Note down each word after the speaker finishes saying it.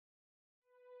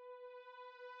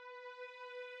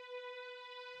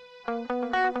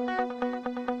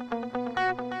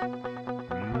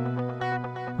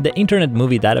The Internet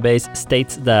Movie Database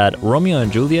states that Romeo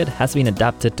and Juliet has been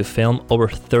adapted to film over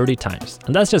 30 times.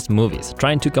 And that's just movies.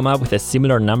 Trying to come up with a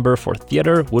similar number for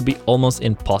theater would be almost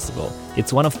impossible.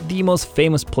 It's one of the most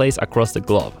famous plays across the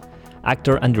globe.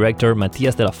 Actor and director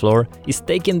Matias de la Flor is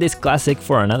taking this classic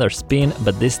for another spin,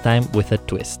 but this time with a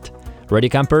twist. Radio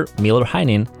camper Miller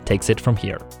Heining takes it from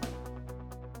here.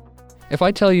 If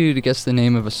I tell you to guess the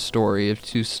name of a story of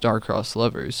two star-crossed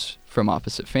lovers from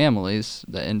opposite families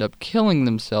that end up killing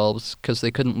themselves because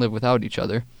they couldn't live without each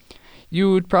other,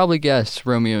 you would probably guess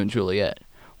Romeo and Juliet,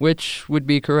 which would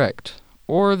be correct.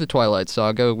 Or the Twilight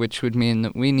Saga, which would mean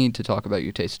that we need to talk about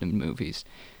your taste in movies.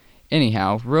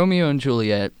 Anyhow, Romeo and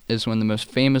Juliet is one of the most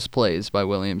famous plays by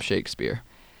William Shakespeare.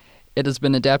 It has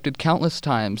been adapted countless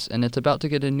times, and it's about to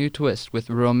get a new twist with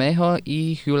Romeo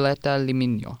y Julieta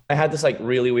Liminio. I had this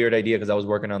really weird idea because I was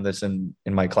working on this in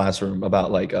my classroom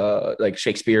about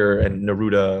Shakespeare and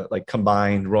Neruda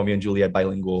combined Romeo and Juliet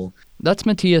bilingual. That's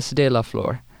Matias de la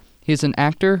Flor. He's an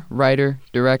actor, writer,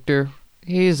 director.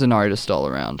 He's an artist all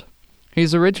around.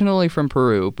 He's originally from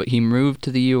Peru, but he moved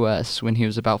to the U.S. when he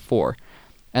was about 4.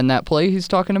 And that play he's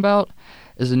talking about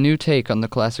is a new take on the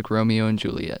classic Romeo and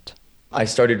Juliet. I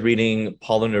started reading,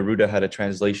 Paulo Neruda had a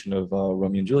translation of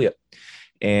Romeo and Juliet.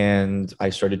 And I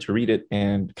started to read it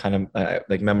and kind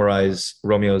of memorize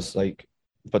Romeo's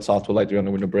 "But soft will light the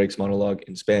window breaks" monologue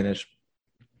in Spanish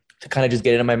to kind of just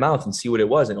get it in my mouth and see what it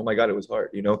was. And oh my God, it was hard,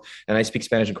 And I speak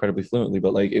Spanish incredibly fluently,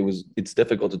 but it's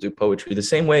difficult to do poetry. The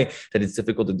same way that it's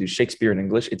difficult to do Shakespeare in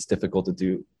English, it's difficult to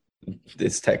do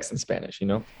this text in Spanish,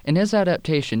 In his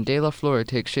adaptation, De La Flor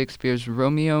takes Shakespeare's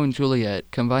Romeo and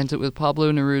Juliet, combines it with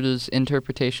Pablo Neruda's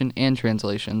interpretation and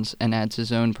translations, and adds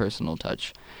his own personal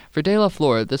touch. For De La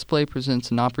Flor, this play presents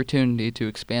an opportunity to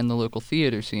expand the local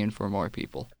theater scene for more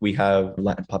people. We have a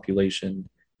Latin population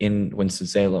in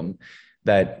Winston-Salem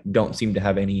that don't seem to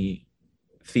have any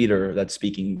theater that's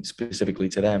speaking specifically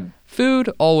to them. Food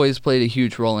always played a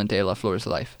huge role in De La Flor's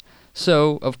life.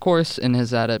 So, of course, in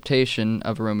his adaptation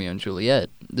of Romeo and Juliet,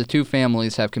 the two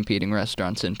families have competing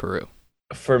restaurants in Peru.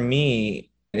 For me,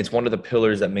 it's one of the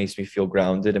pillars that makes me feel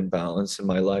grounded and balanced in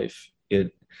my life.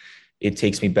 It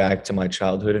takes me back to my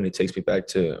childhood, and it takes me back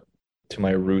to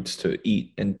my roots to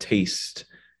eat and taste,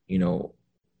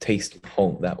 taste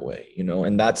home that way,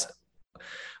 and that's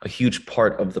a huge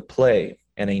part of the play.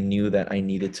 And I knew that I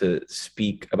needed to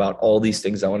speak about all these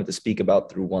things I wanted to speak about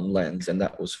through one lens, and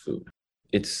that was food.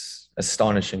 It's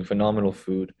astonishing, phenomenal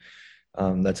food.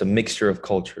 That's a mixture of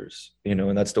cultures,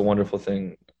 and that's the wonderful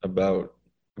thing about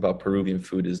Peruvian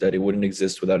food is that it wouldn't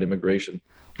exist without immigration.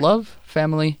 Love,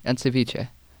 family, and ceviche.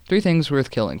 3 things worth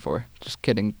killing for. Just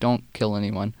kidding, don't kill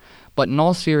anyone. But in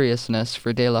all seriousness,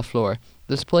 for De La Flor,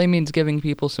 this play means giving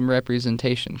people some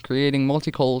representation, creating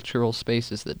multicultural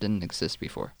spaces that didn't exist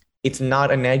before. It's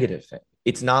not a negative thing.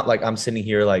 It's not like I'm sitting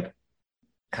here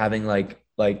having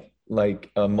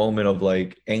a moment of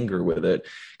anger with it,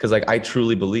 because I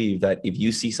truly believe that if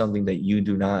you see something that you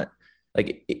do not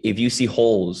if you see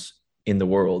holes in the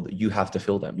world, you have to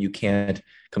fill them. You can't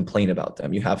complain about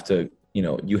them. You have to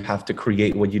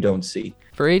create what you don't see.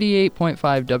 For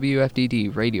 88.5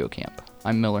 WFDD Radio Camp,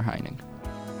 I'm Miller Heining.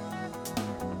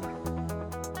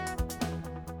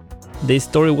 This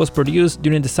story was produced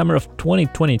during the summer of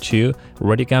 2022.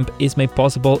 Radio Camp is made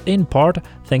possible in part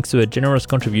thanks to a generous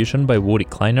contribution by Woody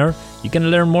Kleiner. You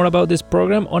can learn more about this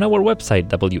program on our website,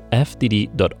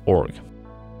 wfdd.org.